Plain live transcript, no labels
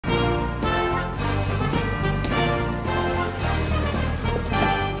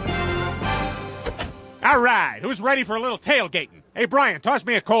All right, who's ready for a little tailgating? Hey, Brian, toss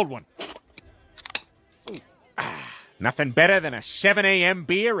me a cold one. Nothing better than a 7 a.m.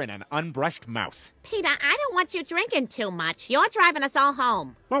 beer and an unbrushed mouth. Peter, I don't want you drinking too much. You're driving us all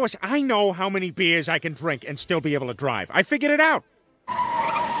home. Lois, I know how many beers I can drink and still be able to drive. I figured it out.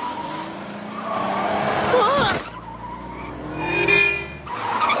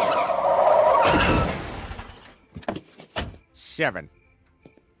 Seven.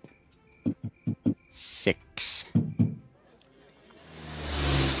 6.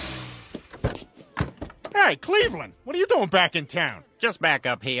 Hey, Cleveland, what are you doing back in town? Just back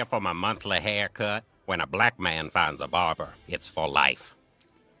up here for my monthly haircut. When a black man finds a barber, it's for life.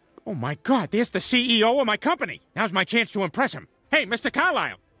 Oh, my God, there's the CEO of my company. Now's my chance to impress him. Hey, Mr.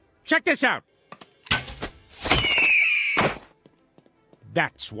 Carlisle, check this out.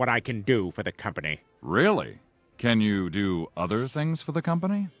 That's what I can do for the company. Really? Can you do other things for the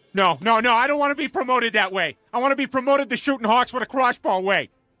company? No, I don't want to be promoted that way. I want to be promoted to shooting hawks with a crossbow way.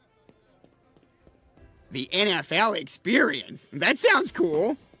 The NFL experience. That sounds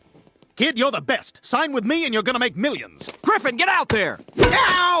cool. Kid, you're the best. Sign with me and you're gonna make millions. Griffin, get out there!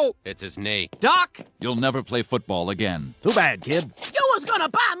 Ow! It's his knee. Doc! You'll never play football again. Too bad, kid. You was gonna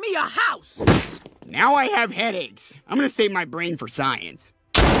buy me a house! Now I have headaches. I'm gonna save my brain for science.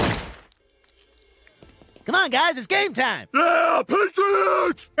 Come on, guys, it's game time. Yeah,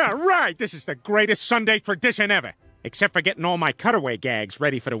 Patriots! All right, this is the greatest Sunday tradition ever. Except for getting all my cutaway gags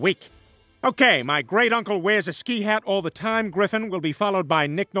ready for the week. Okay, my great-uncle wears a ski hat all the time. Griffin will be followed by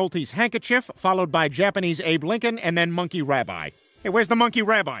Nick Nolte's handkerchief, followed by Japanese Abe Lincoln, and then Monkey Rabbi. Hey, where's the Monkey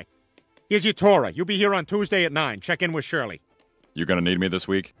Rabbi? Here's your Torah. You'll be here on Tuesday at 9. Check in with Shirley. You gonna need me this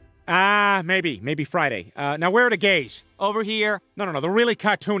week? Maybe Friday. Now, where are the gays? Over here. No, the really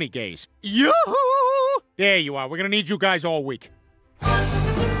cartoony gays. Yoo-hoo! There you are. We're gonna need you guys all week.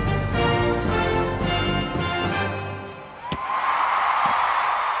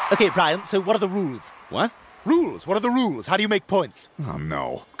 Okay, Brian, so what are the rules? What? Rules. What are the rules? How do you make points? Oh,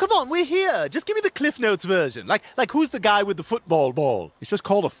 no. Come on, we're here. Just give me the Cliff Notes version. Like who's the guy with the football ball? It's just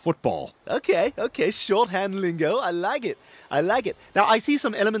called a football. Okay, shorthand lingo. I like it. Now, I see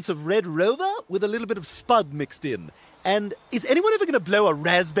some elements of Red Rover with a little bit of Spud mixed in. And is anyone ever going to blow a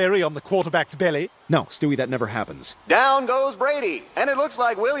raspberry on the quarterback's belly? No, Stewie, that never happens. Down goes Brady, and it looks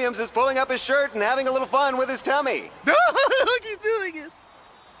like Williams is pulling up his shirt and having a little fun with his tummy. Look, he's doing it.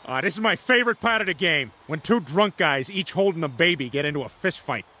 This is my favorite part of the game. When two drunk guys, each holding a baby, get into a fist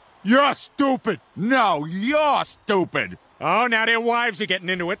fight. You're stupid! No, you're stupid! Oh, now their wives are getting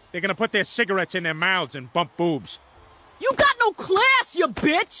into it. They're gonna put their cigarettes in their mouths and bump boobs. You got no class, you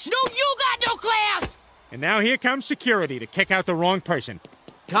bitch! No, you got no class! And now here comes security to kick out the wrong person.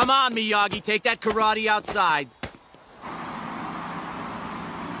 Come on, Miyagi, take that karate outside.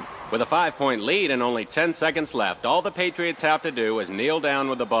 With a 5-point lead and only 10 seconds left, all the Patriots have to do is kneel down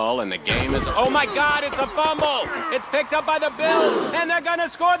with the ball and the game is... Oh my God, it's a fumble! It's picked up by the Bills, and they're gonna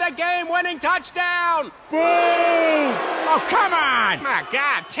score the game-winning touchdown! Boom! Oh, come on! My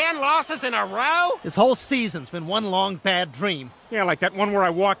God, 10 losses in a row? This whole season's been one long bad dream. Yeah, like that one where I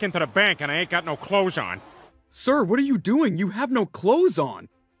walk into the bank and I ain't got no clothes on. Sir, what are you doing? You have no clothes on.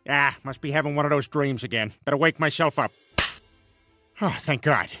 Must be having one of those dreams again. Better wake myself up. Oh, thank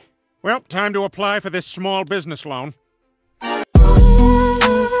God. Well, time to apply for this small business loan.